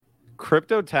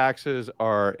crypto taxes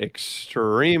are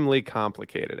extremely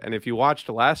complicated. And if you watched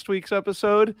last week's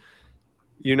episode,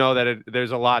 you know that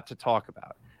there's a lot to talk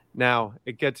about. Now,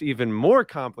 it gets even more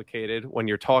complicated when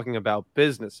you're talking about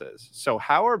businesses. So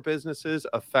how are businesses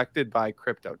affected by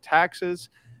crypto taxes?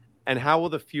 And how will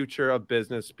the future of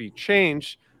business be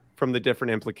changed from the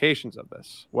different implications of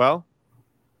this? Well,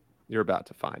 you're about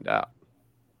to find out.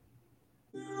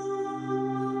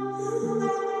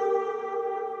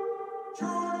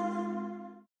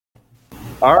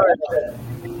 All right.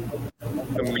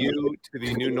 Welcome you to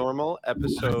the new normal,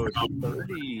 episode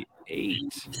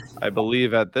 38, I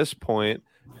believe, at this point.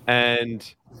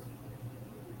 And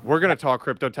we're going to talk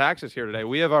crypto taxes here today.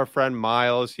 We have our friend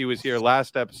Miles. He was here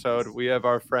last episode. We have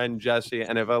our friend Jesse.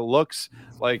 And if it looks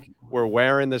like we're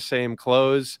wearing the same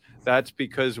clothes, that's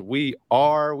because we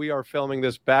are filming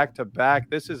this back to back.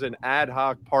 This is an ad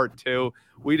hoc part 2.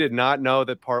 We did not know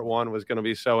that part 1 was going to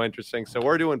be so interesting. So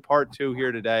we're doing part 2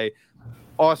 here today.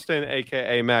 Austin,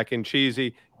 a.k.a. Mac and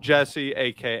Cheesy, Jesse,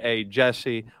 a.k.a.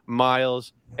 Jesse,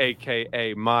 Miles,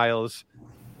 a.k.a. Miles.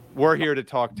 We're here to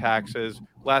talk taxes.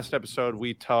 Last episode,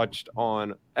 we touched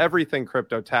on everything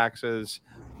crypto taxes.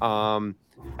 And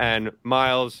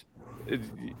Miles,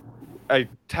 a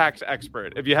tax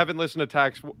expert. If you haven't listened to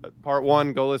tax part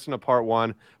 1, go listen to part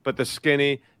 1. But the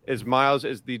skinny is Miles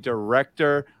is the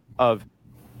director of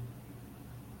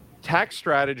tax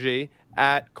strategy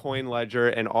at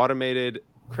CoinLedger, an automated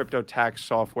crypto tax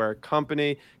software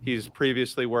company. He's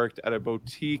previously worked at a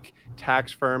boutique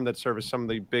tax firm that serviced some of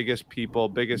the biggest people,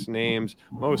 biggest names,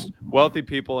 most wealthy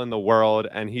people in the world,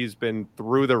 and he's been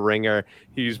through the ringer.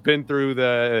 He's been through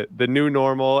the new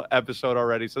normal episode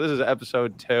already. So this is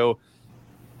episode 2.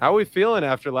 How are we feeling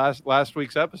after last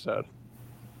week's episode?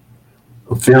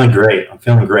 I'm feeling great.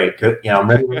 Good. Yeah, I'm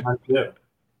ready for part 2.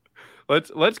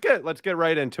 Let's get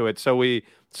right into it. So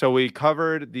we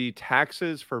covered the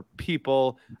taxes for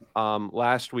people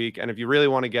last week, and if you really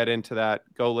want to get into that,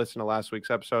 go listen to last week's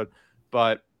episode.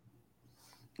 But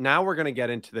now we're going to get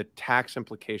into the tax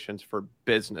implications for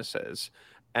businesses,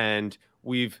 and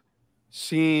we've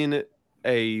seen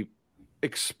a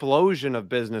explosion of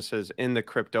businesses in the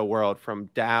crypto world, from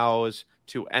DAOs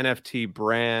to NFT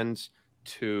brands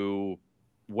to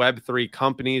Web3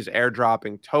 companies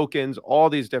airdropping tokens, all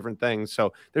these different things.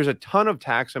 So there's a ton of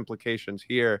tax implications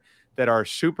here that are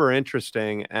super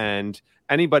interesting. And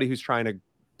anybody who's trying to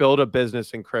build a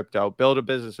business in crypto, build a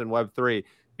business in Web3,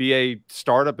 be a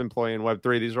startup employee in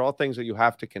Web3, these are all things that you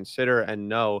have to consider and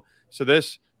know. So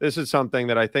this is something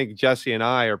that I think Jesse and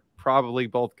I are probably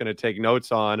both going to take notes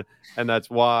on. And that's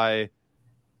why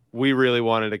we really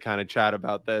wanted to kind of chat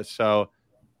about this. So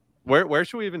where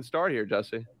should we even start here,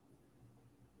 Jesse?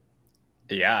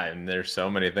 Yeah, and there's so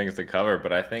many things to cover,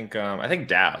 but I think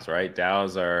DAOs, right?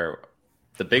 DAOs are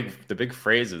the big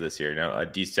phrase of this year. A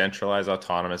decentralized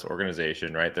autonomous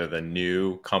organization, right? They're the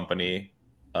new company,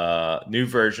 new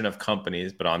version of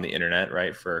companies, but on the internet,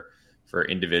 right? For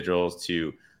individuals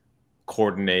to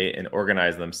coordinate and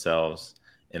organize themselves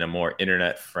in a more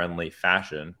internet-friendly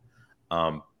fashion.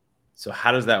 So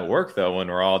how does that work, though, when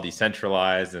we're all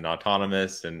decentralized and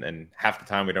autonomous, and half the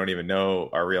time we don't even know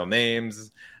our real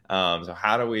names? So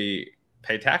how do we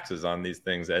pay taxes on these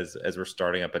things as we're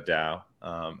starting up a DAO?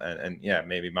 And yeah,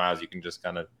 maybe Miles, you can just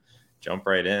kind of jump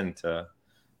right into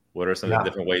what are some of the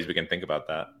different ways we can think about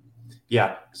that.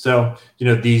 Yeah. So,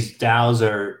 these DAOs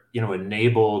are,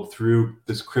 enabled through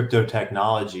this crypto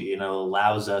technology,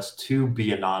 allows us to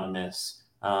be anonymous.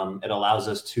 It allows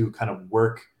us to kind of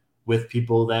work with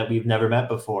people that we've never met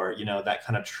before, that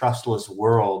kind of trustless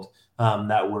world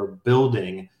that we're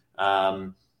building,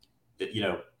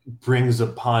 brings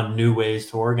upon new ways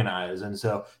to organize. And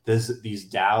so these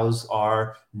DAOs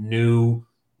are new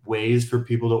ways for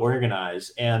people to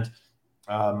organize. And,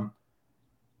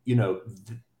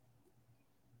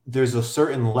 there's a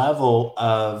certain level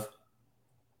of,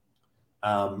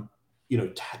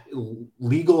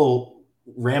 legal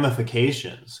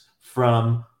ramifications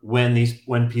from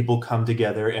when people come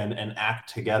together and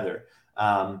act together.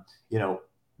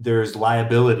 There's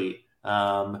liability.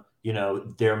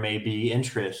 There may be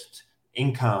interest,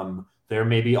 income, there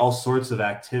may be all sorts of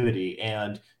activity.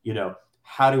 And,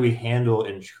 how do we handle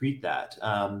and treat that?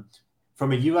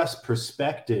 From a US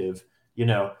perspective,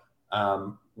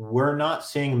 we're not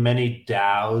seeing many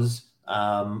DAOs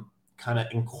kind of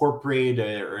incorporate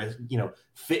or,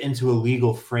 fit into a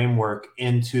legal framework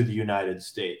into the United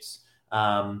States.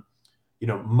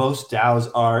 Most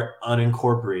DAOs are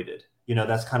unincorporated.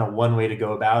 That's kind of one way to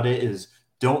go about it, is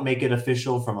don't make it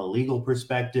official from a legal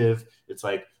perspective. It's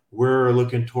like, we're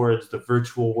looking towards the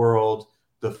virtual world,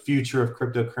 the future of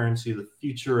cryptocurrency, the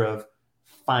future of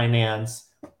finance.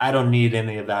 I don't need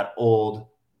any of that old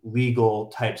legal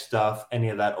type stuff, any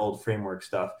of that old framework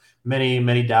stuff. Many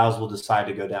DAOs will decide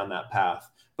to go down that path.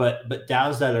 But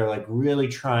DAOs that are like really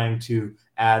trying to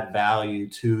add value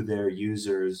to their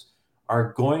users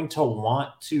are going to want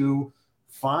to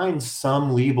find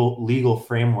some legal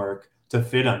framework to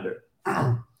fit under.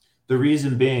 The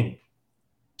reason being,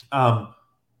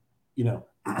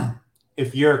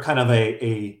 if you're kind of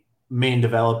a main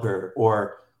developer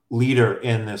or leader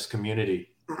in this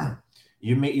community,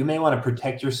 you may want to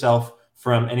protect yourself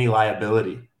from any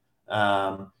liability.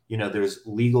 There's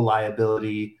legal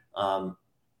liability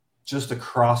just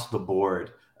across the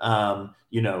board.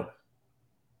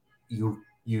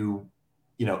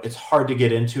 It's hard to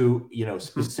get into,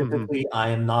 specifically, I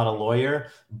am not a lawyer,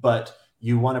 but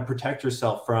you want to protect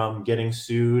yourself from getting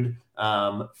sued,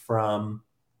 from,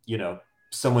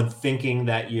 someone thinking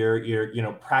that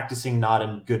you're practicing not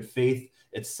in good faith,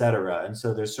 etc. And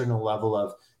so there's a certain level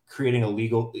of creating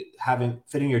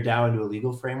fitting your DAO into a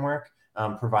legal framework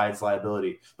provides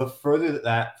liability. But further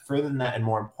than that, and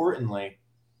more importantly,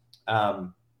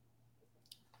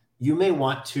 you may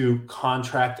want to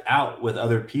contract out with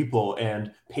other people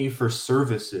and pay for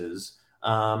services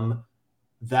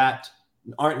that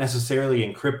aren't necessarily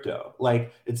in crypto.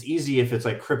 Like, it's easy if it's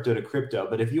like crypto to crypto,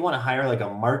 but if you want to hire like a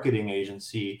marketing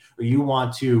agency, or you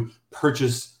want to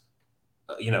purchase,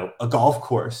 a golf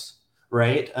course,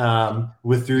 right?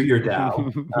 Through your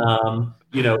DAO,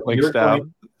 links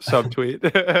down, subtweet.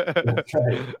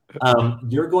 Right.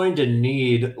 You're going to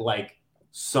need like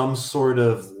some sort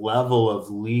of level of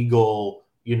legal,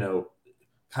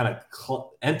 kind of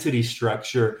entity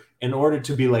structure in order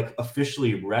to be like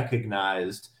officially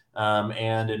recognized,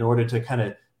 and in order to kind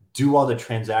of do all the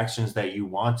transactions that you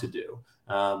want to do.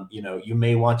 You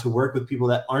may want to work with people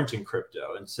that aren't in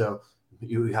crypto, and so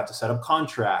you have to set up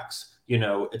contracts,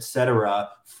 et cetera,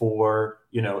 for,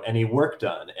 any work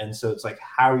done. And so it's like,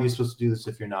 how are you supposed to do this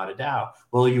if you're not a DAO?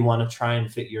 Well, you want to try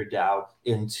and fit your DAO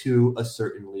into a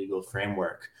certain legal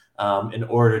framework in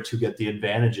order to get the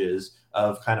advantages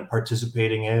of kind of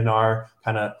participating in our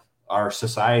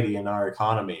society and our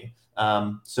economy.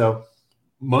 So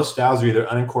most DAOs are either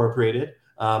unincorporated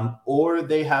or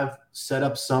they have set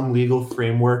up some legal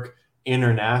framework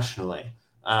internationally.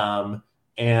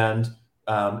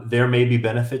 There may be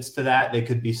benefits to that. They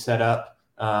could be set up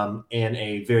in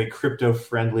a very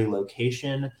crypto-friendly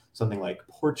location, something like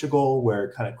Portugal,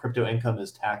 where kind of crypto income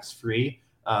is tax-free.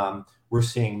 We're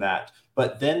seeing that.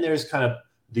 But then there's kind of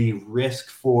the risk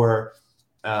for,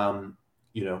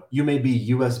 you may be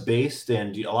US-based,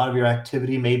 and a lot of your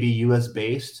activity may be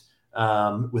US-based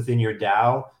within your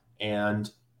DAO,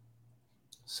 and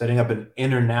setting up an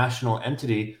international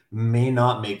entity may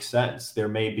not make sense. There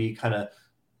may be kind of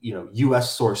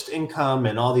US sourced income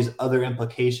and all these other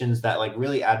implications that like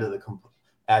really add to the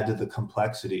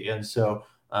complexity. And so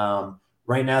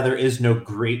right now there is no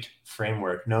great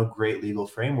legal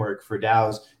framework for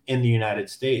DAOs in the United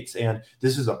States. And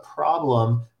this is a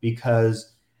problem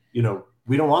because,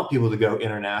 we don't want people to go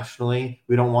internationally.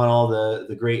 We don't want all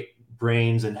the great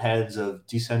brains and heads of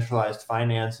decentralized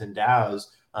finance and DAOs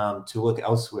to look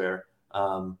elsewhere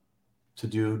to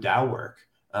do DAO work.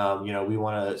 We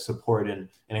want to support and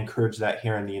encourage that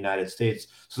here in the United States.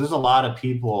 So there's a lot of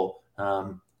people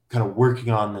kind of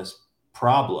working on this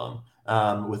problem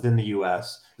within the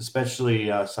U.S.,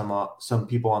 especially some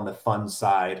people on the fund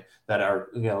side that are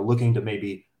looking to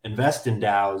maybe invest in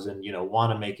DAOs and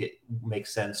want to make it make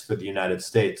sense for the United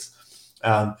States.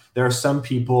 There are some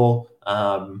people.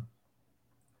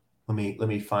 Let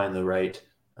me find the right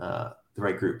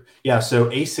group. Yeah, so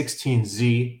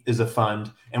A16Z is a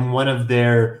fund, and one of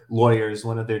their lawyers,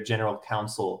 one of their general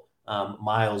counsel,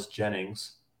 Miles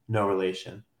Jennings, no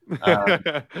relation.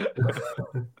 No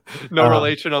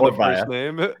relation on the first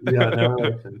name. Yeah, no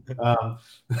relation.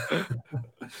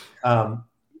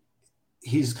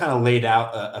 He's kind of laid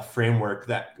out a framework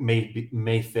that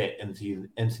may fit into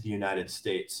the United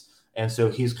States, and so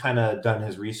he's kind of done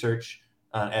his research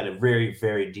at a very,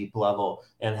 very deep level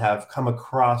and have come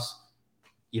across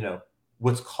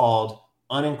what's called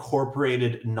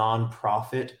unincorporated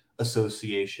nonprofit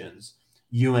associations,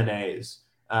 UNAs.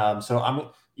 And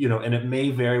it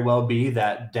may very well be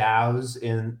that DAOs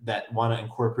that want to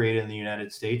incorporate in the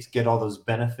United States get all those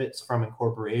benefits from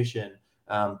incorporation,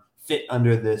 fit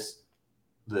under the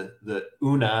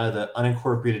UNA, the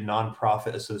unincorporated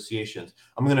nonprofit associations.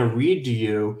 I'm going to read to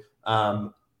you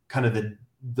kind of the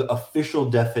official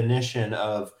definition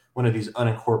of one of these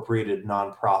unincorporated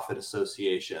nonprofit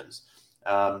associations.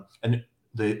 And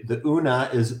the UNA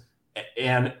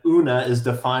is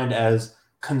defined as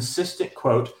consisting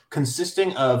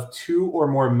of two or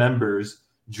more members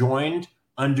joined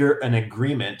under an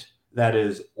agreement that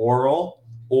is oral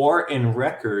or in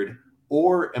record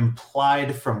or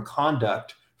implied from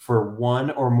conduct for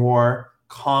one or more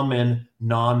common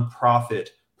nonprofit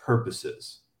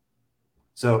purposes.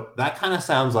 So that kind of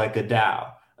sounds like a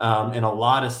DAO in a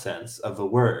lot of sense of the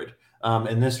word.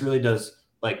 And this really does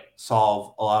like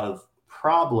solve a lot of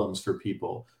problems for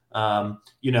people. So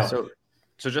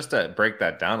just to break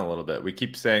that down a little bit, we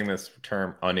keep saying this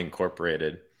term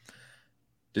unincorporated.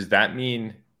 Does that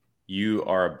mean you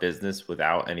are a business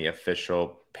without any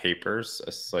official papers,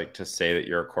 like to say that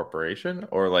you're a corporation,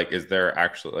 or like is there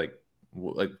actually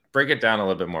like break it down a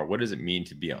little bit more? What does it mean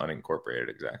to be unincorporated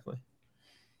exactly?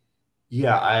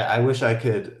 Yeah, I wish I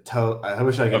could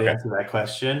Okay. answer that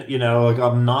question. Like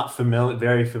I'm not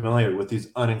very familiar with these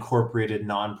unincorporated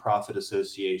nonprofit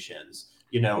associations.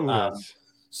 Yes.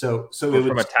 So it But would.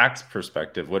 from a tax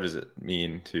perspective, what does it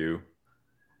mean to?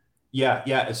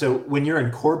 Yeah. So when you're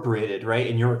incorporated, right,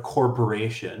 and you're a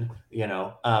corporation,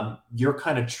 you're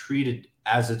kind of treated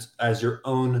as your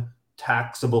own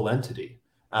taxable entity.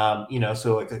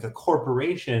 So like a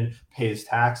corporation pays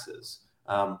taxes.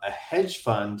 A hedge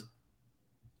fund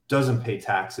doesn't pay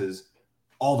taxes.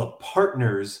 All the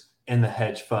partners in the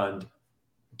hedge fund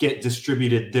get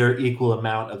distributed their equal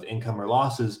amount of income or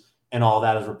losses, and all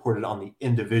that is reported on the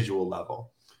individual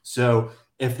level. So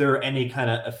if there are any kind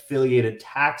of affiliated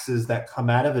taxes that come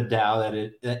out of a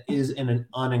DAO that is in an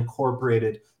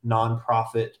unincorporated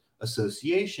nonprofit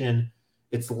association,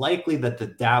 it's likely that the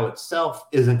DAO itself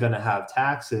isn't going to have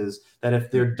taxes. That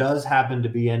if there does happen to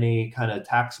be any kind of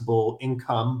taxable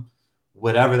income,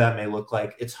 whatever that may look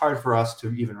like, it's hard for us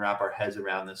to even wrap our heads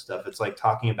around this stuff. It's like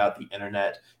talking about the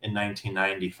internet in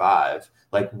 1995.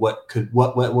 Like what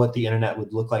the internet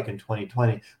would look like in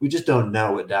 2020. We just don't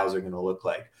know what DAOs are going to look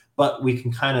like. But we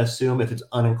can kind of assume if it's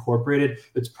unincorporated,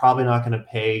 it's probably not going to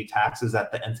pay taxes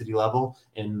at the entity level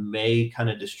and may kind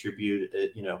of distribute,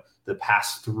 the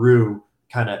pass through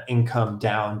kind of income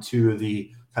down to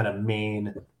the kind of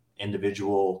main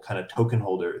individual kind of token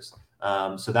holders.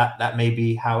 So that may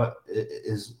be how it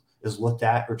is looked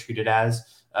at or treated as.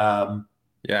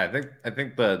 Yeah, I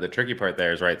think the tricky part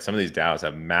there is, right, some of these DAOs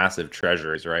have massive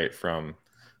treasuries, right? From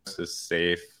this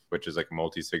Safe, which is like a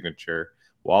multi-signature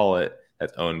wallet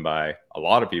that's owned by a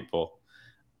lot of people.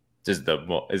 Is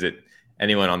it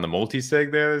anyone on the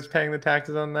multi-sig there that's paying the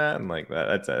taxes on that? And like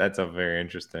that's a very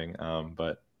interesting.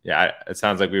 But yeah, it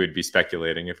sounds like we would be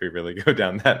speculating if we really go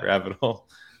down that rabbit hole.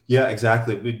 Yeah,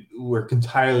 exactly. We're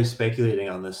entirely speculating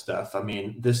on this stuff. I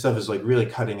mean, this stuff is like really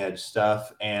cutting edge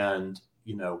stuff, and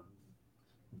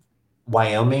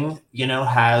Wyoming,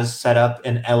 has set up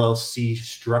an LLC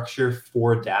structure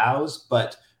for DAOs,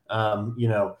 but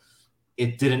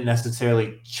it didn't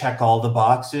necessarily check all the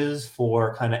boxes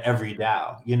for kind of every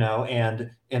DAO,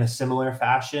 and in a similar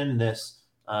fashion, this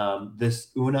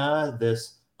UNA,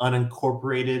 this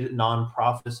unincorporated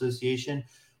nonprofit association,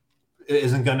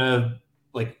 isn't going to,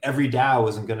 like, every DAO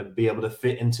isn't going to be able to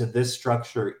fit into this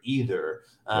structure either.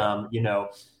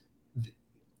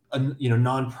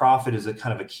 Nonprofit is a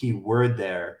kind of a key word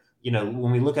there.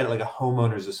 When we look at it like a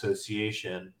homeowners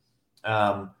association,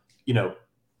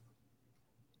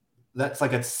 that's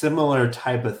like a similar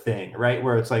type of thing, right?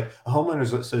 Where it's like a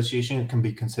homeowners association can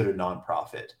be considered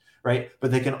nonprofit, right?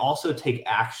 But they can also take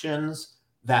actions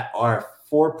that are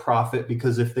for profit,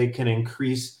 because if they can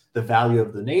increase the value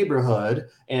of the neighborhood,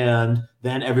 and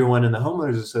then everyone in the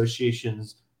homeowners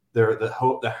associations,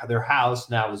 their house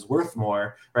now is worth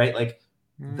more, right? Like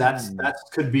that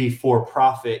could be for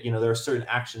profit. There are certain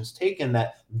actions taken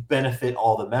that benefit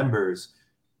all the members,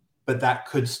 but that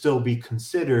could still be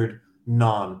considered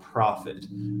non-profit.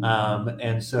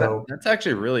 And so that's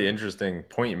actually a really interesting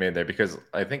point you made there, because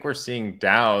I think we're seeing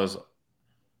DAOs,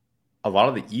 a lot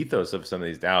of the ethos of some of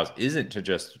these DAOs isn't to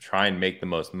just try and make the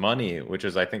most money, which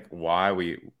is, I think, why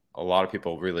a lot of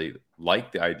people really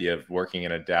like the idea of working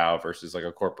in a DAO versus like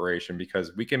a corporation,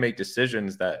 because we can make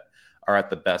decisions that are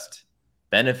at the best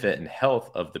benefit and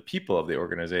health of the people of the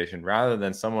organization, rather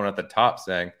than someone at the top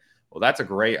saying, well, that's a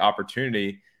great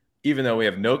opportunity. Even though we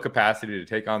have no capacity to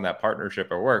take on that partnership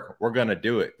or work, we're going to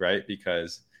do it, right?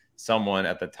 Because someone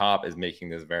at the top is making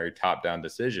this very top-down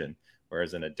decision.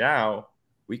 Whereas in a DAO,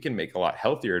 we can make a lot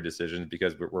healthier decisions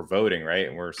because we're voting, right?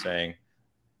 And we're saying,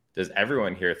 does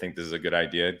everyone here think this is a good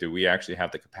idea? Do we actually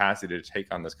have the capacity to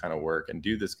take on this kind of work and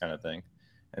do this kind of thing?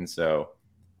 And so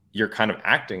you're kind of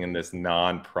acting in this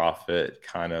non-profit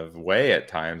kind of way at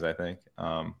times, I think.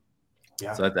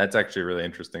 So that's actually a really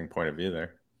interesting point of view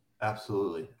there.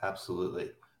 Absolutely.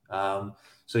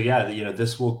 So yeah,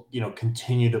 this will,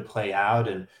 continue to play out,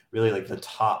 and really like the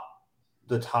top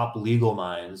the top legal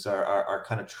minds are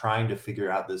kind of trying to figure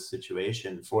out this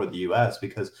situation for the U.S.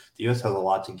 because the U.S. has a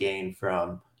lot to gain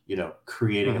from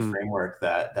creating a framework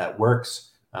that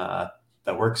works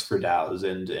for DAOs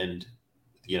and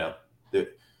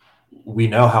we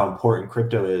know how important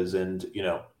crypto is, and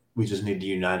we just need the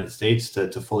United States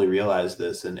to fully realize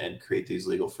this and create these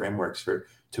legal frameworks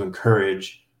to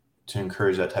encourage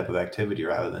that type of activity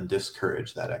rather than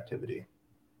discourage that activity.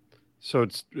 So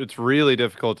it's really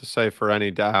difficult to say for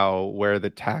any DAO where the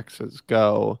taxes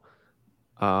go.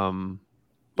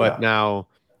 But now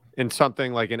in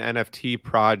something like an NFT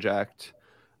project,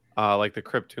 like the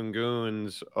Cryptoon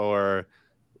Goons, or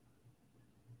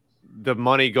the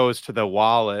money goes to the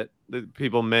wallet, the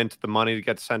people mint, the money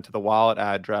gets sent to the wallet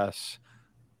address.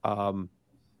 That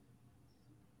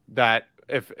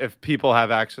if people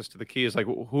have access to the keys, like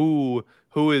who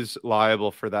is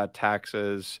liable for that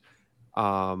taxes?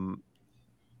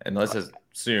 And let's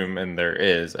assume, and there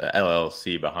is a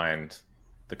LLC behind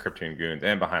the Cryptoon Goons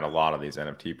and behind a lot of these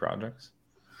NFT projects.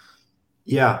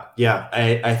 Yeah.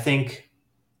 I think,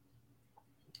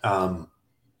 in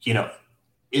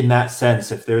that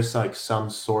sense, if there's like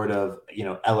some sort of,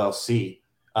 LLC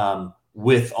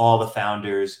with all the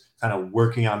founders kind of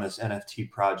working on this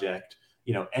NFT project,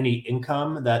 any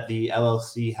income that the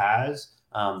LLC has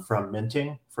from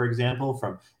minting, for example,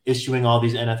 from issuing all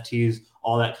these NFTs,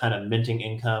 all that kind of minting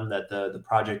income that the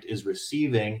project is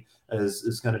receiving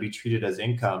is going to be treated as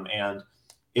income. And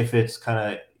if it's kind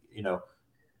of,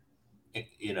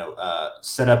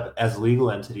 set up as a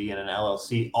legal entity in an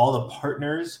LLC, all the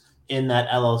partners in that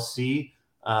LLC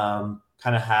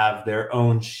kind of have their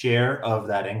own share of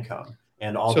that income,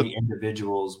 and all the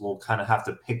individuals will kind of have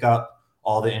to pick up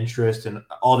all the interest and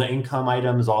all the income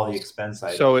items, all the expense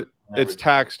items. So it's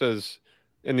taxed as,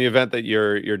 in the event that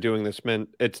you're doing this mint,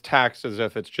 it's taxed as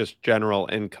if it's just general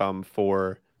income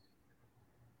for,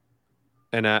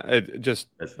 and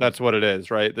that's what it is,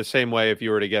 right? The same way if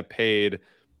you were to get paid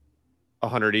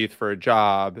 100 ETH for a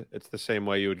job, it's the same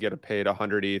way you would get paid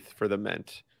 100 ETH for the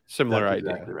mint. Similar That's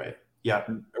idea. Exactly right. Yeah.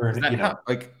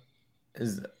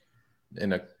 Is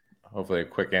in a hopefully a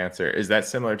quick answer, is that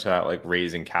similar to like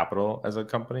raising capital as a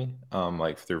company,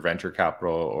 like through venture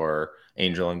capital or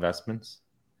angel investments?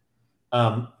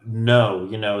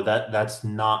 No, that's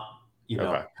not,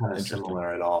 kind of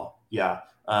similar at all. Yeah.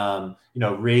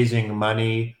 Raising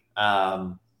money,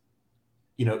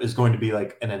 is going to be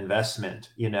like an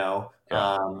investment,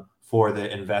 for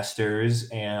the investors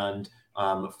and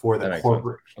for the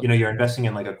corporate, you're investing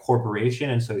in like a corporation.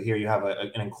 And so here you have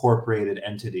an incorporated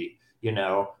entity,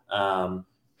 and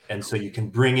so you can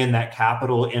bring in that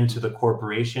capital into the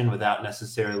corporation without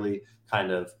necessarily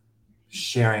kind of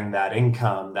sharing that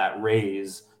income, that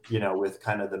raise, with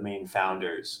kind of the main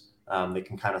founders. They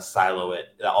can kind of silo it,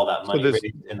 all that money raised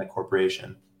in the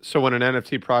corporation. So when an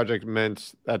NFT project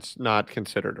mints, that's not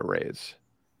considered a raise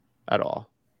at all.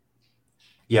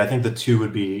 Yeah, I think the two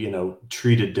would be,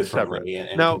 treated differently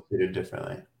and considered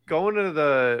differently. Going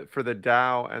to for the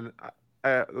DAO and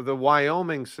the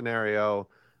Wyoming scenario,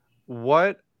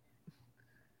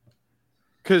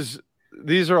 because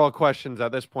these are all questions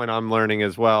at this point I'm learning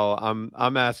as well.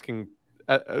 I'm asking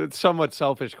somewhat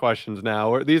selfish questions now,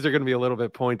 or these are going to be a little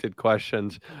bit pointed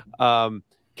questions. For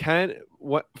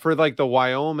like the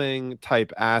Wyoming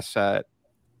type asset,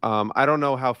 I don't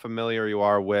know how familiar you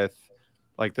are with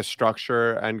like the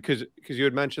structure, and because you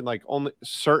had mentioned like only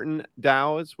certain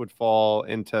DAOs would fall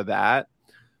into that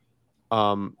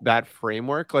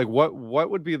framework. Like what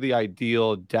would be the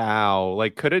ideal DAO?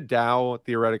 Like could a DAO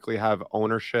theoretically have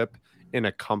ownership in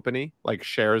a company, like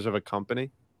shares of a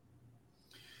company?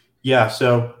 Yeah.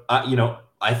 So,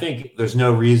 I think there's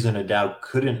no reason a DAO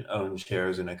couldn't own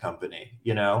shares in a company,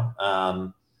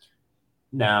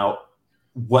 now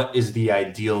what is the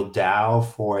ideal DAO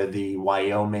for the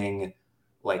Wyoming,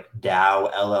 like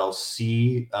DAO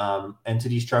LLC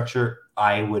entity structure?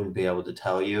 I wouldn't be able to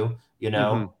tell you,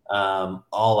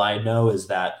 all I know is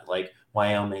that like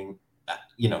Wyoming,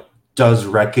 does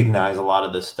recognize a lot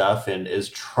of this stuff and is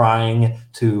trying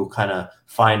to kind of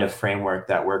find a framework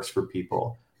that works for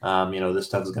people. This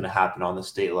stuff is going to happen on the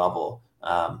state level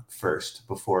first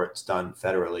before it's done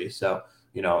federally. So,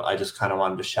 I just kind of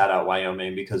wanted to shout out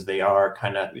Wyoming because they are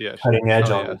kind of cutting edge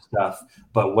on this stuff.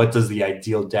 But what does the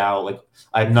ideal DAO, like,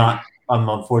 I'm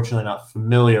unfortunately not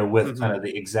familiar with kind of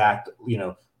the exact,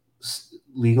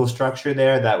 legal structure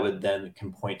there that would then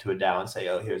can point to a DAO and say,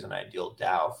 oh, here's an ideal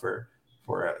DAO for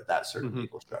that certain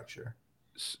legal structure.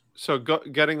 So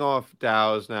getting off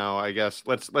DAOs now, I guess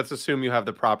let's assume you have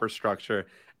the proper structure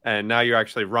and now you're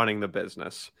actually running the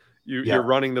business. You're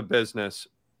running the business.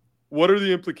 What are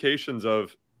the implications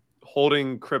of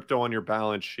holding crypto on your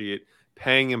balance sheet,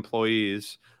 paying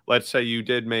employees. Let's say you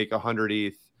did make 100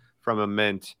 ETH from a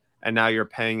mint, and now you're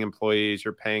paying employees,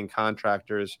 you're paying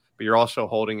contractors, but you're also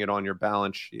holding it on your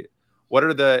balance sheet. What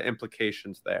are the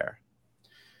implications there?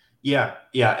 Yeah.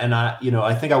 And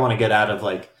I think I want to get out of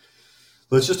like,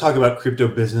 let's just talk about crypto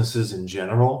businesses in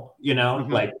general.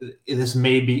 Like there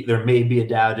may be a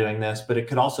DAO doing this, but it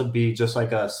could also be just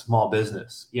like a small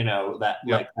business, that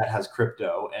like that has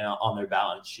crypto on their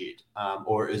balance sheet,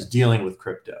 or is dealing with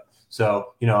crypto.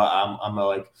 So, I'm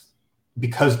like,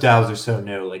 because DAOs are so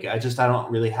new, like I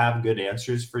don't really have good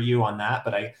answers for you on that,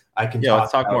 but I can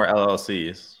let's talk more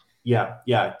LLCs. Yeah,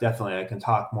 definitely. I can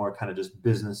talk more kind of just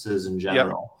businesses in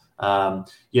general. We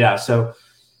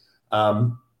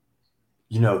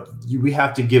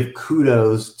have to give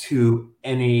kudos to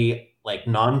any like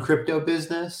non-crypto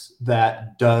business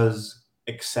that does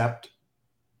accept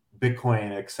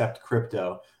Bitcoin, accept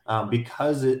crypto,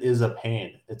 because it is a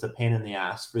pain. It's a pain in the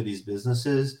ass for these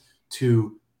businesses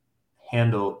to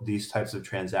handle these types of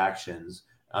transactions.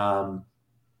 The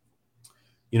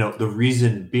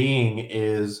reason being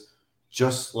is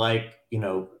just like,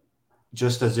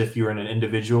 just as if you're an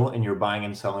individual and you're buying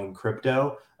and selling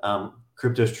crypto,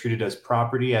 crypto is treated as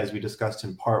property, as we discussed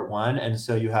in part 1. And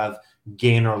so you have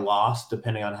gain or loss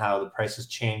depending on how the price has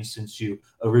changed since you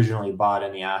originally bought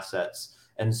any assets.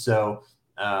 And so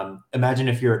imagine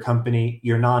if you're a company,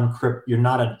 you're not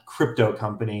a crypto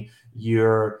company,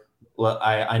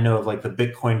 I know of like the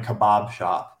Bitcoin kebab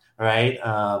shop, right?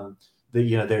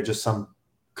 They're just some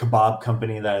kebab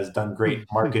company that has done great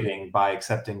marketing by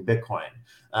accepting Bitcoin.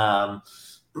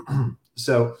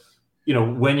 So,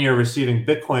 when you're receiving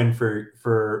Bitcoin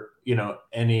for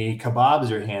any kebabs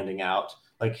you're handing out,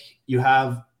 like you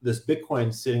have this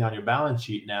Bitcoin sitting on your balance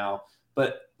sheet now,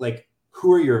 but like,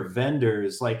 who are your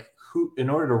vendors? Like in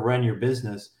order to run your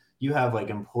business, you have like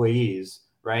employees,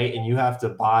 right? And you have to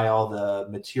buy all the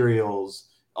materials,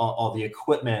 all the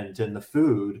equipment and the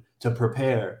food to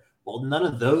prepare. Well, none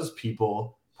of those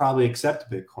people probably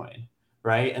accept Bitcoin,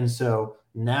 right? And so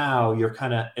now you're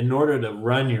kind of, in order to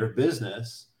run your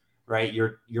business, right,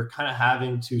 you're kind of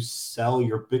having to sell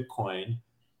your Bitcoin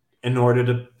in order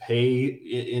to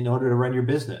run your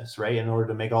business, right? In order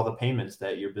to make all the payments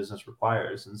that your business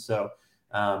requires. And so,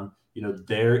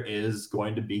 there is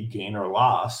going to be gain or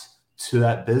loss to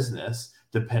that business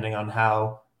depending on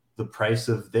how the price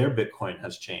of their Bitcoin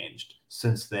has changed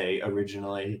since they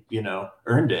originally,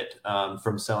 earned it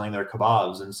from selling their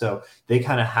kebabs. And so they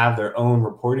kind of have their own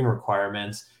reporting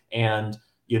requirements. And,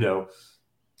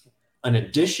 in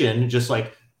addition, just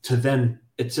like to then,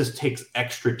 it just takes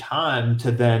extra time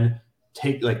to then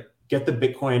get the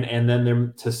Bitcoin and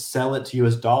then to sell it to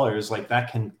US dollars. Like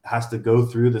that has to go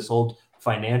through this old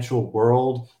financial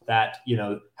world that,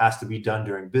 has to be done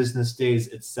during business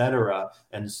days, etc.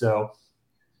 And so,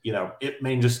 it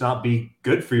may just not be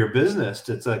good for your business.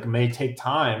 It's like, it may take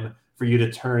time for you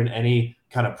to turn any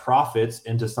kind of profits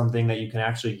into something that you can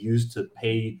actually use to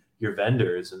pay your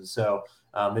vendors. And so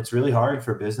it's really hard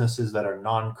for businesses that are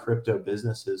non-crypto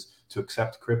businesses to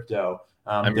accept crypto.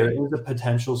 There is a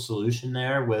potential solution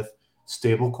there with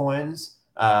stable coins.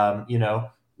 Not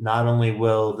only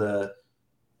will the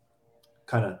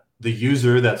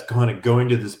user that's going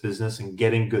to this business and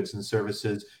getting goods and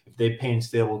services, if they pay in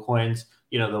stable coins,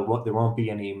 there won't be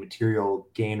any material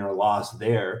gain or loss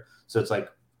there. So it's like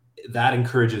that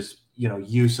encourages,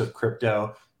 use of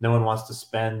crypto. No one wants to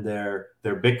spend their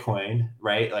Bitcoin,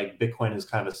 right? Like Bitcoin is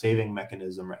kind of a saving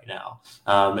mechanism right now.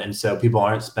 And so people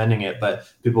aren't spending it,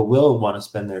 but people will want to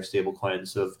spend their stable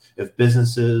coins. So if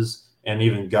businesses and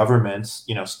even governments,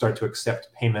 start to accept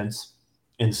payments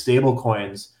in stable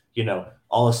coins,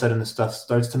 all of a sudden this stuff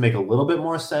starts to make a little bit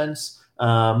more sense.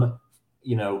 But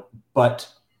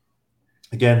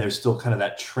again, there's still kind of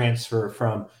that transfer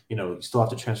from, you still have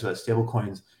to transfer that stable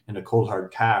coins into cold hard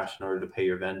cash in order to pay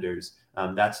your vendors.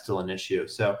 That's still an issue.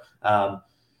 So,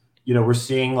 we're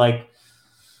seeing like,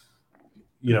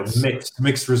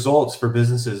 mixed results for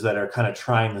businesses that are kind of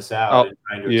trying this out.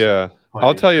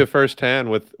 I'll tell you firsthand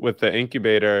with the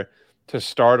incubator to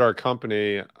start our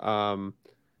company.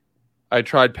 I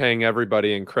tried paying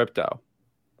everybody in crypto.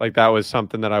 Like that was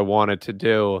something that I wanted to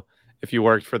do. If you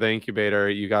worked for the incubator,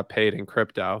 you got paid in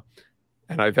crypto.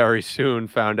 And I very soon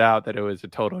found out that it was a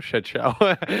total shit show.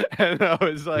 And I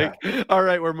was like, all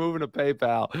right, we're moving to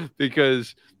PayPal,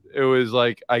 because it was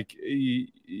like,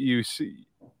 you see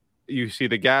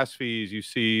the gas fees, you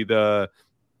see the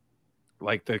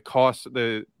cost,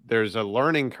 there's a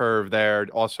learning curve there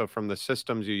also from the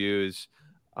systems you use.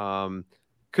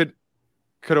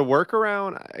 Could a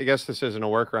workaround, I guess this isn't a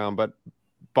workaround, but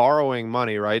borrowing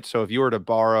money, right? So if you were to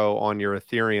borrow on your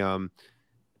Ethereum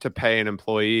to pay an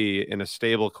employee in a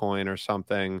stable coin or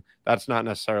something, that's not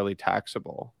necessarily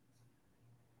taxable.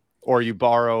 Or you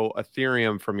borrow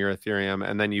Ethereum from your Ethereum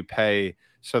and then you pay,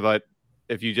 so that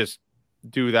if you just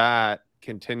do that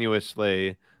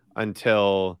continuously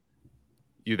until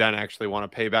you then actually want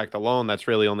to pay back the loan, that's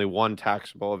really only one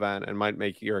taxable event and might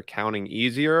make your accounting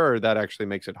easier, or that actually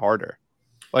makes it harder.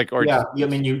 Like, or yeah, I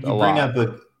mean, you bring up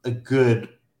a good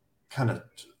kind of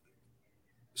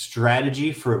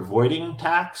strategy for avoiding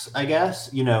tax, I guess.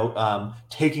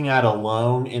 Taking out a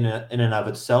loan in and of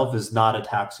itself is not a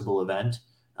taxable event.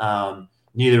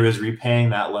 Neither is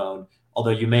repaying that loan,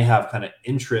 although you may have kind of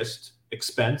interest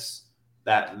expense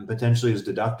that potentially is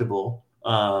deductible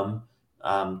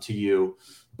to you.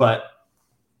 But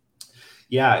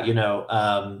yeah,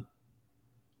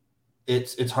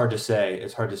 it's hard to say.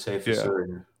 It's hard to say for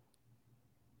certain.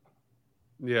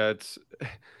 Yeah, it's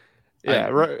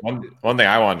right. One thing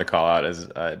I wanted to call out is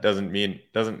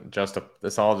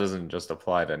this all doesn't just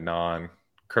apply to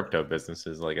non-crypto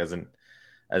businesses. Like as an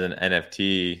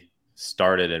NFT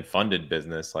started and funded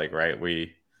business, like right,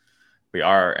 we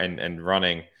are and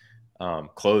running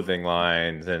clothing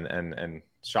lines and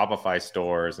Shopify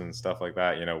stores and stuff like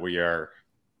that. We are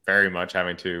very much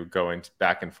having to go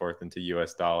back and forth into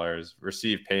US dollars,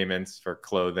 receive payments for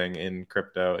clothing in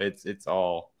crypto. It's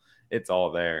all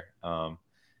there. I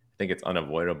think it's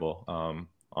unavoidable.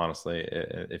 Honestly,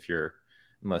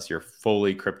 unless you're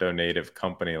fully crypto native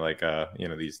company, like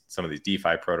some of these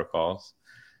DeFi protocols.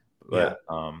 But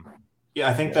yeah,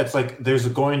 I think that's like, there's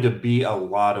going to be a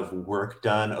lot of work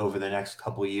done over the next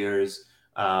couple of years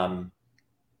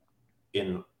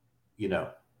in,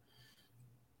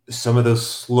 some of those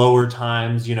slower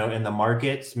times, in the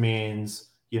markets means,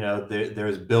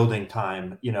 there's building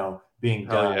time, being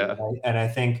done. Yeah. And I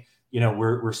think,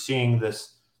 we're seeing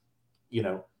this,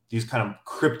 these kind of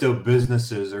crypto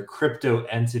businesses or crypto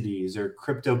entities or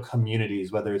crypto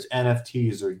communities, whether it's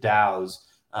NFTs or DAOs,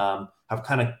 have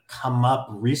kind of come up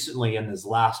recently in this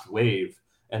last wave.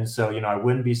 And so, I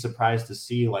wouldn't be surprised to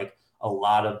see like a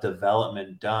lot of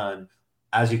development done.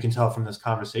 As you can tell from this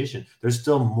conversation, there's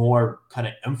still more kind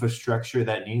of infrastructure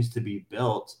that needs to be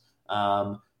built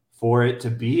for it to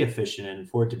be efficient and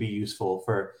for it to be useful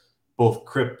for both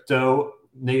crypto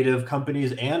native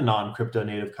companies and non-crypto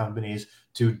native companies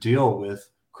to deal with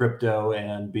crypto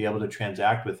and be able to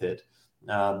transact with it.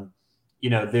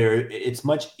 It's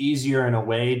much easier in a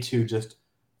way to just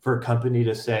for a company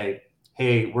to say,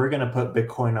 hey, we're going to put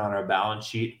Bitcoin on our balance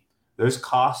sheet. There's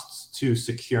costs to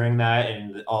securing that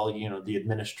and all, the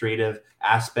administrative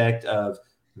aspect of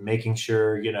making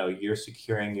sure, you're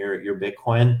securing your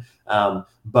Bitcoin.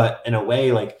 But in a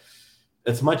way, like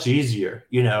it's much easier,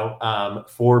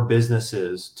 for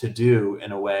businesses to do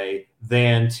in a way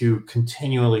than to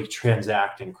continually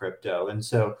transact in crypto. And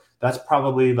so that's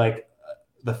probably like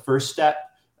the first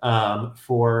step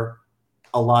for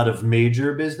a lot of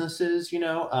major businesses.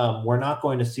 We're not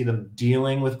going to see them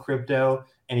dealing with crypto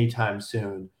anytime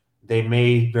soon. They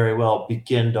may very well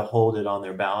begin to hold it on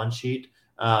their balance sheet.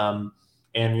 And,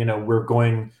 we're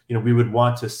going, we would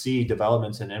want to see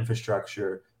developments in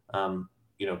infrastructure, kind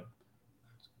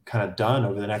of done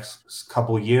over the next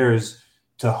couple of years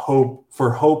to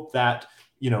hope that,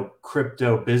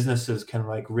 crypto businesses can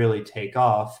like really take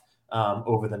off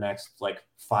over the next like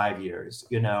 5 years.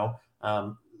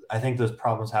 I think those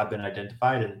problems have been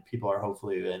identified and people are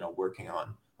hopefully working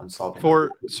on solving.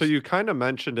 So you kind of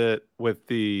mentioned it with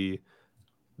the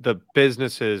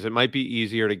businesses. It might be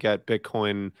easier to get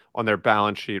Bitcoin on their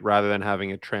balance sheet rather than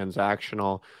having it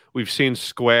transactional. We've seen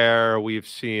Square, we've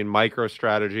seen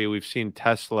MicroStrategy, we've seen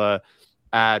Tesla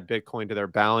add Bitcoin to their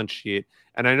balance sheet.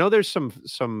 And I know there's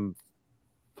some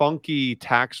funky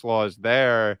tax laws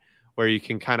there where you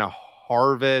can kind of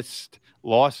harvest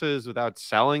losses without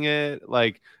selling it.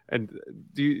 Like, and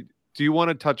do you want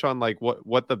to touch on like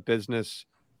what the business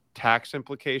tax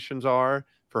implications are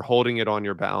for holding it on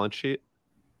your balance sheet?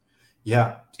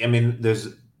 Yeah. I mean,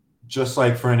 there's just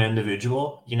like for an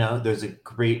individual, there's a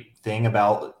great thing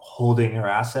about holding your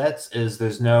assets is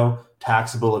there's no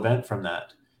taxable event from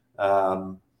that.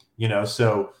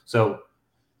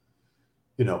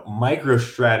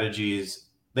 MicroStrategies,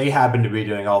 they happen to be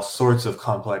doing all sorts of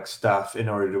complex stuff in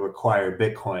order to acquire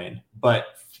Bitcoin. But,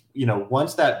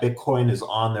 once that Bitcoin is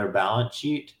on their balance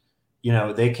sheet,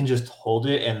 they can just hold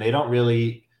it and they don't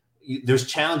really, there's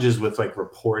challenges with like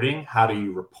reporting. How do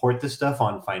you report this stuff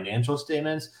on financial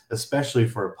statements, especially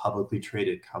for a publicly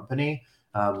traded company?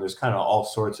 There's kind of all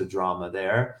sorts of drama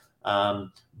there.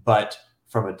 But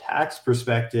from a tax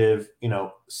perspective,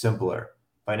 simpler.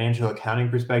 financial accounting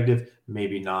perspective,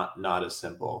 maybe not as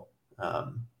simple.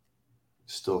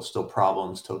 Still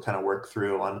problems to kind of work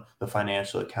through on the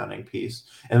financial accounting piece.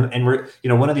 And we're,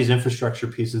 one of these infrastructure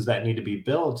pieces that need to be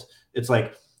built, it's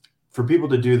like for people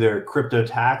to do their crypto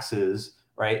taxes,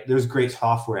 right? There's great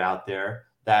software out there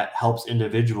that helps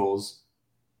individuals,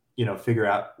 figure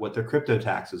out what their crypto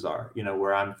taxes are.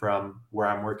 Where I'm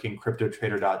working,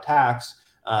 CryptoTrader.tax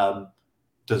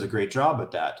does a great job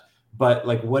at that. But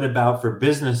like, what about for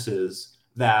businesses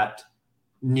that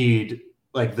need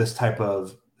like this type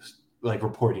of like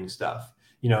reporting stuff?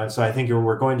 And so I think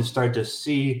we're going to start to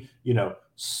see,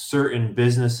 certain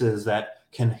businesses that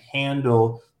can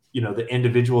handle, the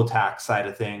individual tax side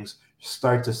of things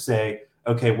start to say,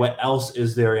 okay, what else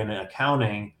is there in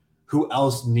accounting? Who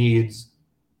else needs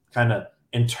kind of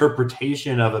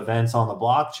interpretation of events on the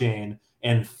blockchain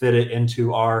and fit it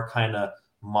into our kind of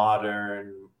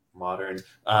modern,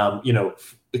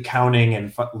 accounting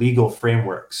and legal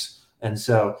frameworks? And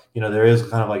so, there is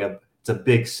kind of like it's a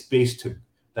big space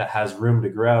that has room to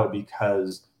grow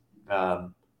because,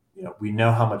 we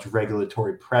know how much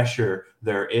regulatory pressure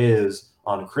there is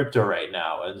on crypto right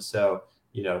now. And so,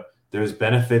 there's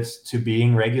benefits to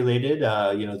being regulated,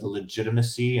 the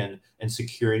legitimacy and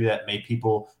security that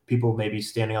people may be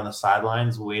standing on the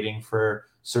sidelines waiting for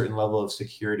certain level of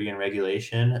security and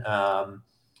regulation.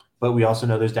 But we also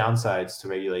know there's downsides to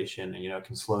regulation and, it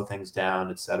can slow things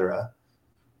down, et cetera.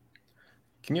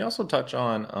 Can you also touch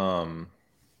on,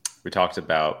 we talked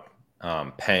about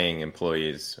paying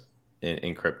employees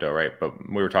in crypto, right? But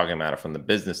we were talking about it from the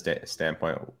business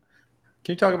standpoint.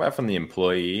 Can you talk about from the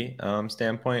employee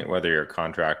standpoint, whether you're a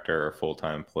contractor or a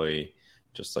full-time employee,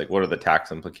 just like what are the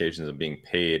tax implications of being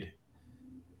paid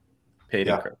in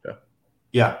crypto?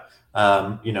 Yeah.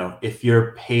 If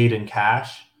you're paid in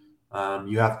cash,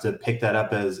 you have to pick that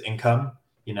up as income.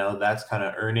 That's kind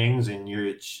of earnings, and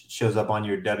it shows up on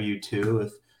your W-2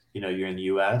 if, you're in the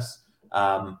US.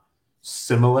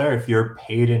 Similar, if you're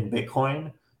paid in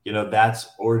Bitcoin, that's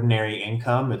ordinary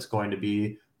income. It's going to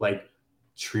be like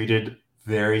treated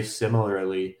very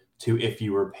similarly to if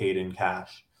you were paid in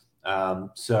cash.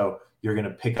 So you're going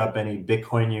to pick up any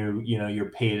Bitcoin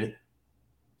you're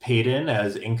paid in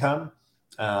as income.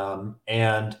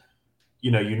 And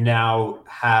you now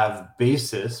have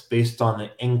basis based on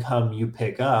the income you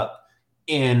pick up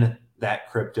in that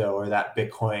crypto or that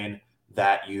Bitcoin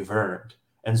that you've earned.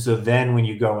 And so then when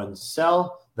you go and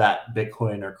sell that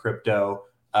Bitcoin or crypto,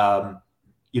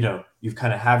 you've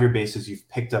kind of have your basis, you've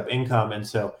picked up income. And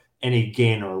so any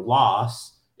gain or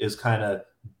loss is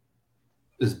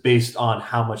based on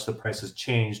how much the price has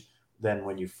changed than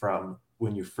when you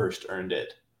first earned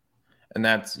it. And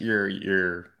that's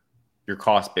your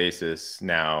cost basis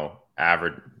now,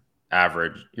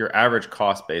 your average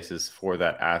cost basis for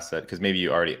that asset, because maybe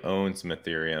you already own some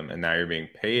Ethereum and now you're being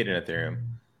paid in Ethereum.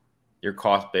 Your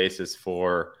cost basis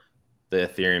for the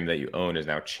Ethereum that you own is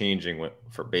now changing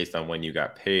based on when you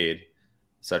got paid,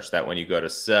 such that when you go to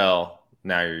sell,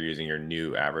 now you're using your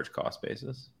new average cost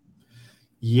basis.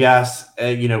 Yes.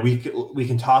 We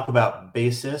can talk about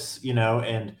basis,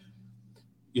 and,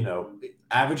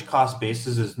 average cost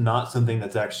basis is not something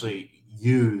that's actually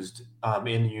used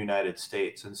in the United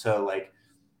States. And so like,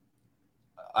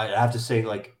 I have to say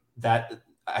like that,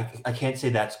 I can't say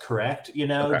that's correct,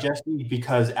 okay, Jesse,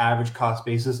 because average cost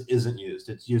basis isn't used.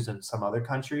 It's used in some other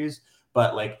countries,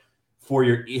 but like for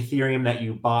your Ethereum that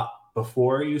you bought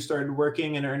before you started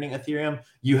working and earning Ethereum,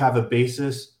 you have a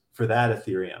basis for that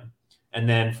Ethereum. And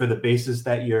then for the basis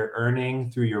that you're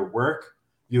earning through your work,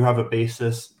 you have a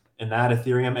basis in that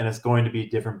Ethereum, and it's going to be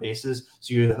different bases.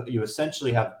 So you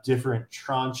essentially have different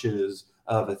tranches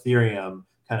of Ethereum,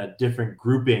 kind of different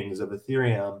groupings of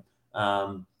Ethereum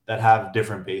that have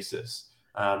different basis.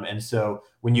 And so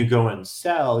when you go and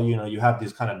sell, you have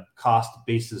these kind of cost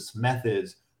basis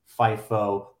methods,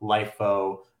 FIFO,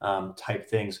 LIFO type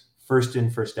things. First in,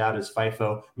 first out is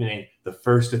FIFO, meaning the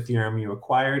first Ethereum you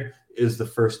acquired is the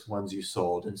first ones you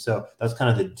sold. And so that's kind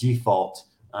of the default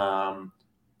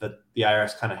that the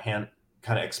IRS kind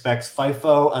of expects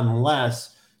FIFO,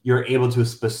 unless you're able to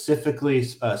specifically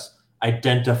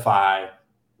identify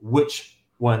which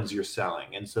ones you're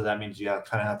selling. And so that means you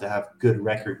kind of have to have good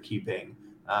record keeping.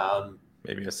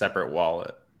 Maybe a separate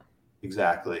wallet.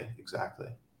 Exactly.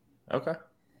 Okay.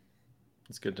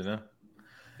 That's good to know.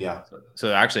 Yeah.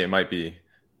 So actually it might be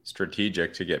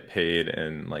strategic to get paid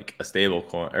in like a stable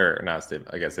coin, or not stable,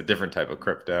 I guess a different type of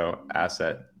crypto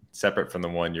asset separate from the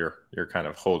one you're kind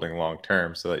of holding long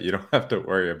term, so that you don't have to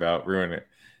worry about ruining it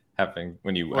happening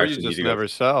when you actually need to never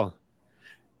sell.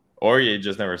 or you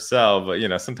just never sell. But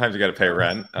sometimes you got to pay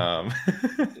rent.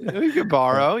 You could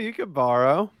borrow. You could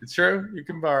borrow. It's true. You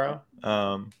can borrow.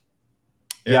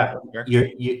 Yeah,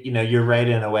 you're right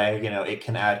in a way. It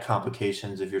can add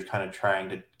complications if you're kind of trying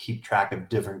to keep track of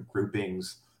different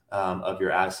groupings of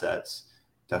your assets.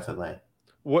 Definitely.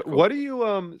 What do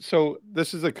you so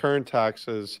this is the current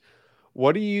taxes.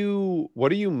 What are you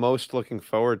most looking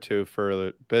forward to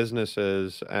for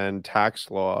businesses and tax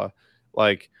law?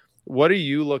 Like, what are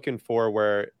you looking for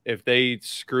where if they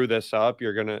screw this up,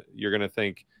 you're gonna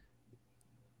think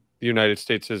the United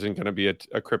States isn't going to be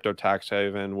a crypto tax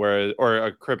haven, or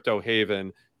a crypto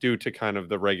haven due to kind of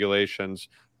the regulations.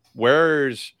 Where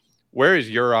is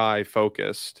your eye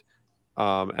focused?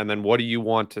 And then what do you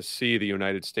want to see the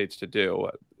United States to do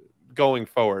going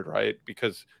forward, right?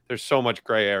 Because there's so much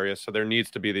gray area, so there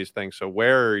needs to be these things. So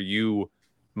where are you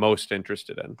most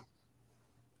interested in?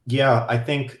 Yeah, I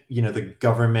think, the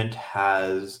government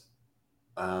has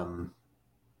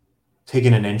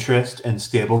taken an interest in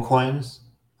stablecoins.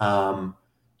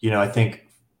 I think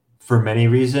for many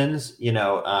reasons,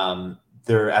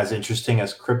 they're as interesting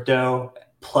as crypto.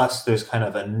 Plus, there's kind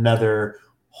of another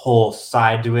whole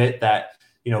side to it that,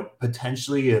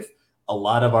 potentially if a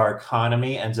lot of our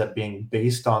economy ends up being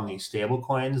based on these stable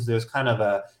coins, there's kind of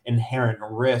a inherent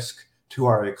risk to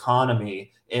our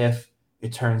economy if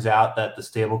it turns out that the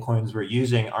stable coins we're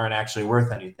using aren't actually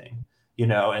worth anything,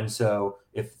 and so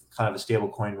if kind of a stable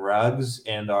coin rugs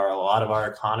and a lot of our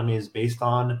economy is based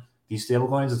on these stable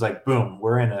coins, it's like, boom,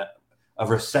 we're in a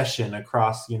recession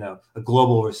across, a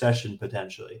global recession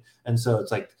potentially. And so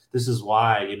it's like, this is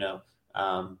why,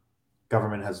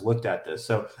 government has looked at this.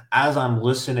 So as I'm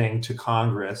listening to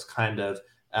Congress kind of,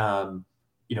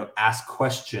 ask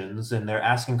questions, and they're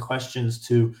asking questions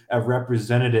to a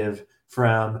representative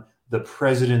from the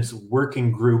president's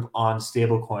working group on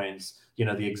stablecoins,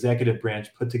 the executive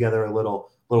branch put together a little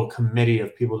committee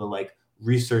of people to like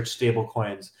research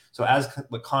stablecoins. So as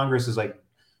the Congress is like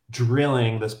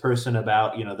drilling this person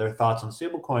about, their thoughts on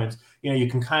stablecoins, you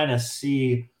can kind of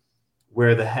see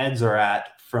where the heads are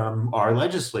at from our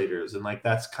legislators. And like,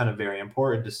 that's kind of very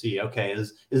important to see, okay,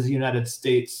 is the United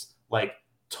States like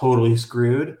totally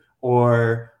screwed,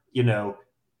 or,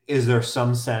 is there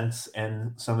some sense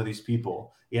in some of these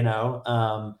people,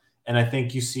 and I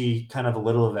think you see kind of a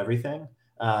little of everything.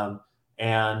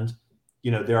 And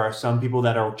there are some people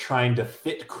that are trying to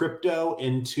fit crypto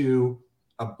into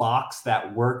a box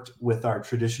that worked with our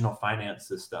traditional finance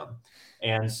system.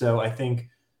 And so I think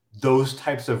those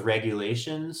types of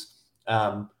regulations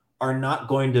are not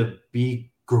going to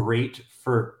be great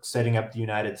for setting up the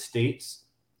United States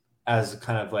as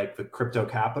kind of like the crypto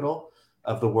capital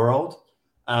of the world.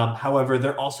 However,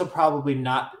 they're also probably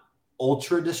not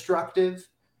ultra destructive,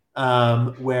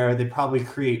 where they probably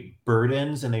create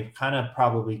burdens, and they kind of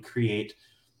probably create,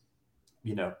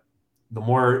 the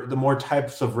more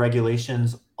types of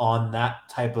regulations on that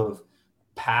type of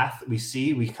path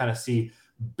we kind of see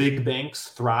big banks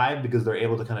thrive because they're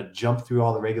able to kind of jump through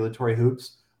all the regulatory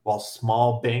hoops, while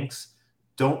small banks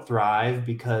don't thrive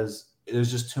because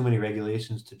there's just too many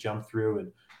regulations to jump through.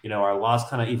 And our laws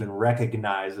kind of even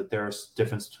recognize that there's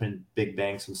difference between big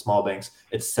banks and small banks,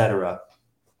 etc.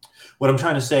 What I'm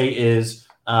trying to say is,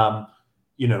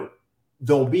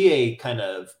 there'll be a kind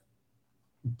of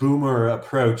boomer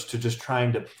approach to just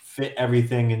trying to fit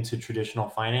everything into traditional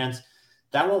finance.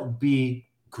 That won't be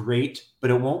great, but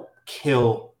it won't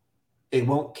kill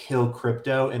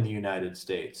crypto in the United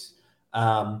States.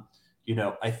 I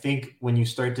think when you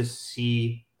start to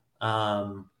see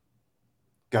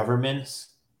governments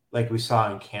like we saw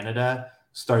in Canada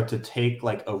start to take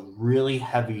like a really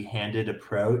heavy-handed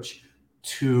approach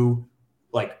to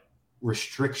like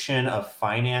restriction of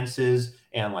finances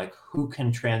and like who can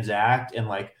transact and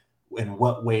like in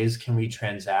what ways can we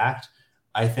transact.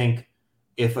 I think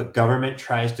if a government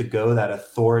tries to go that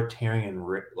authoritarian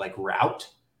like route,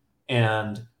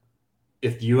 and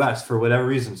if the US for whatever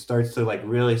reason starts to like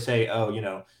really say,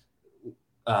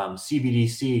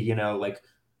 CBDC, like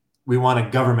we want a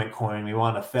government coin, we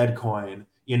want a Fed coin,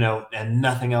 and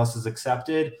nothing else is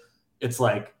accepted, it's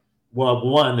like, well,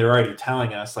 one, they're already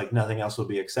telling us like nothing else will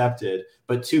be accepted.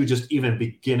 But two, just even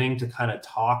beginning to kind of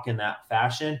talk in that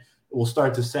fashion, we'll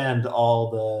start to send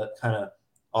all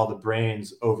the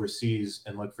brains overseas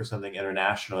and look for something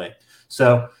internationally.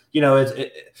 So,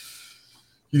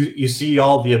 you see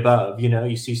all the above,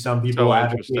 you see some people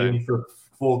advocating for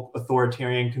full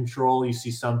authoritarian control. You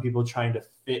see some people trying to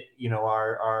fit,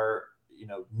 our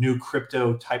new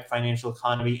crypto type financial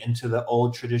economy into the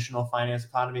old traditional finance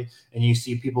economy. And you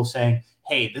see people saying,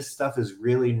 hey, this stuff is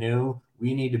really new.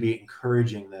 We need to be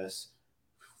encouraging this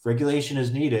regulation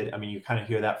is needed. I mean, you kind of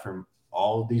hear that from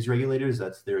all of these regulators.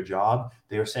 That's their job.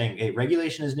 They are saying, hey,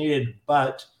 regulation is needed,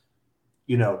 but,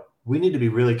 we need to be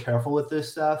really careful with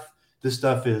this stuff. This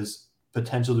stuff is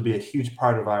potential to be a huge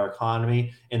part of our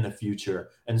economy in the future.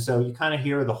 And so you kind of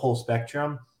hear the whole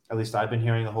spectrum. At least I've been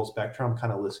hearing the whole spectrum,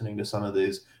 kind of listening to some of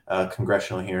these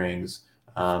congressional hearings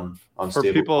on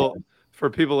stable. For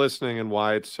people listening, and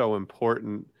why it's so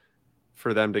important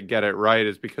for them to get it right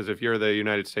is because if you're the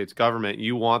United States government,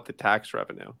 you want the tax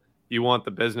revenue. You want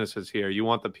the businesses here. You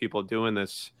want the people doing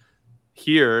this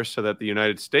here so that the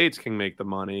United States can make the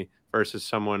money versus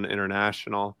someone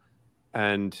international.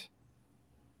 And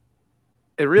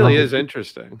it really is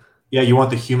interesting. Yeah, you want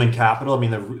the human capital. I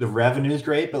mean, the revenue is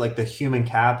great, but like the human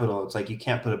capital, it's like you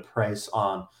can't put a price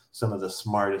on some of the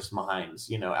smartest minds,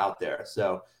 out there.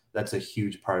 So that's a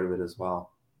huge part of it as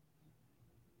well.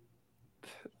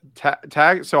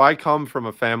 So I come from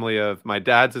a family of, my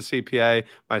dad's a CPA,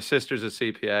 my sister's a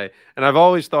CPA, and I've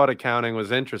always thought accounting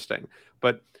was interesting.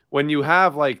 But when you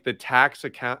have like the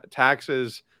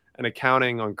taxes and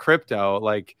accounting on crypto,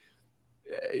 like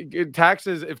if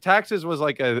taxes was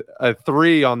like a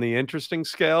 3 on the interesting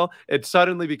scale, it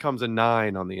suddenly becomes a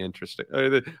 9 on the interesting,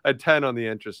 a 10 on the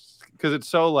interest, because it's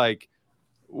so like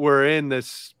we're in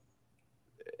this.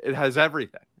 It has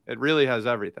everything. It really has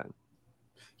everything.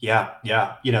 Yeah.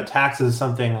 Taxes is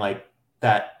something like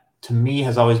that to me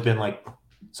has always been like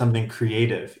something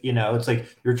creative. It's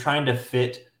like you're trying to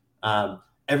fit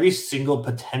every single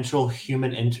potential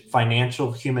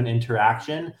financial human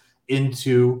interaction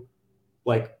into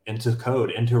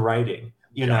code, into writing,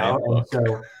 and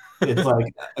so it's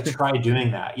like try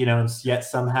doing that, and yet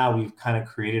somehow we've kind of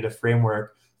created a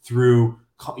framework through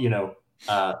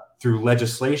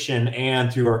legislation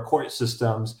and through our court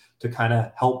systems to kind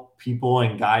of help people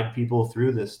and guide people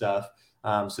through this stuff.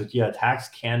 Tax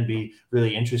can be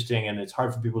really interesting, and it's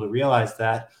hard for people to realize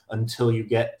that until you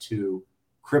get to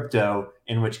crypto,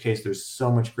 in which case there's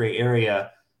so much gray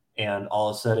area, and all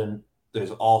of a sudden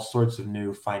there's all sorts of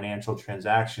new financial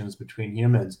transactions between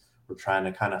humans. We're trying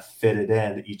to kind of fit it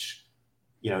in each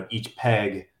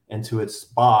peg into its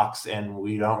box, and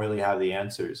we don't really have the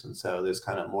answers. And so there's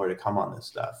kind of more to come on this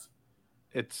stuff.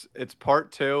 It's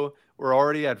part 2. We're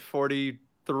already at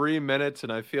 43 minutes,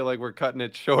 and I feel like we're cutting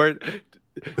it short.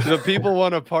 The people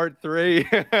want a part 3.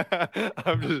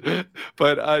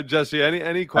 But Jesse,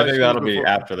 any questions? I think that'll be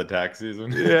after the tax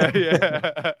season.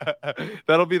 Yeah.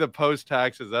 That'll be the post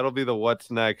taxes. That'll be the what's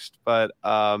next. But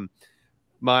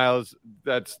Miles,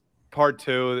 that's part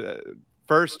 2.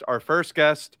 Our first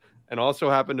guest, and also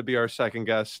happened to be our second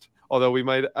guest. Although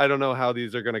I don't know how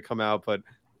these are going to come out, but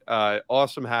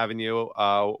awesome having you.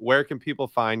 Where can people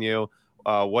find you?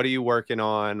 What are you working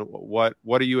on? What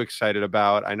are you excited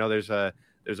about? I know there's a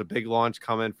big launch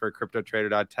coming for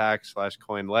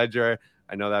CryptoTrader.tech/CoinLedger.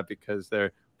 I know that because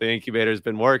the incubator's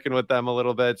been working with them a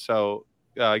little bit. So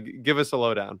give us a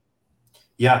lowdown.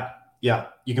 Yeah.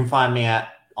 You can find me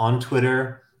on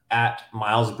Twitter at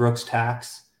Miles Brooks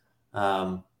Tax.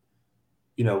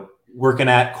 Working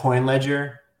at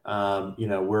CoinLedger.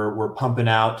 We're pumping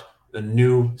out a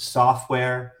new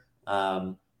software.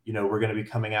 We're going to be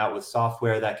coming out with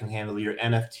software that can handle your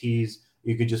NFTs.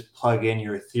 You could just plug in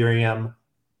your Ethereum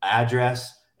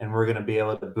address, and we're going to be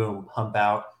able to pump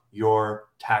out your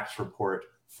tax report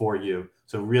for you.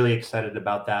 So really excited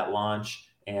about that launch,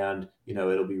 and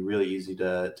it'll be really easy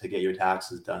to get your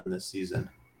taxes done this season.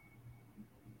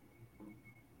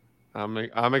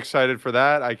 I'm excited for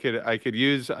that. I could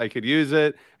use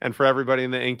it, and for everybody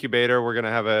in the incubator, we're going to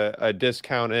have a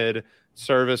discounted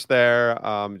service there,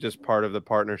 just part of the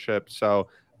partnership. So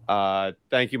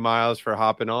thank you, Miles, for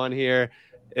hopping on here.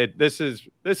 This is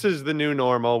the new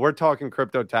normal. We're talking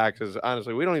crypto taxes.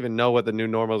 Honestly, we don't even know what the new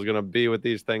normal is going to be with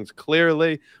these things.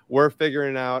 Clearly, we're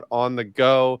figuring it out on the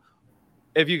go.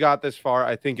 If you got this far,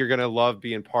 I think you're going to love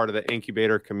being part of the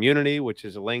incubator community, which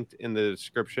is linked in the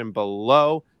description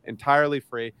below, entirely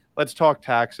free. Let's talk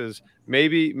taxes.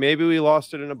 Maybe we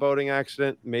lost it in a boating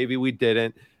accident. Maybe we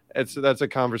didn't. That's a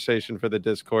conversation for the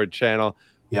Discord channel.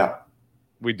 Yeah.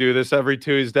 We do this every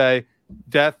Tuesday.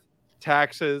 Death,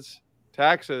 taxes,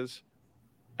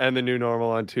 and the new normal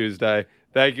on Tuesday.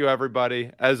 Thank you,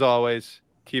 everybody. As always,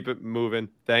 keep it moving.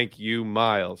 Thank you,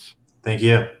 Miles. Thank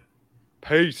you.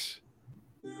 Peace.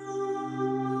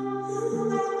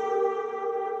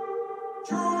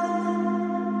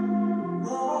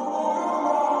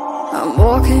 I'm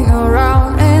walking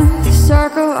around in the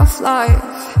circle of life.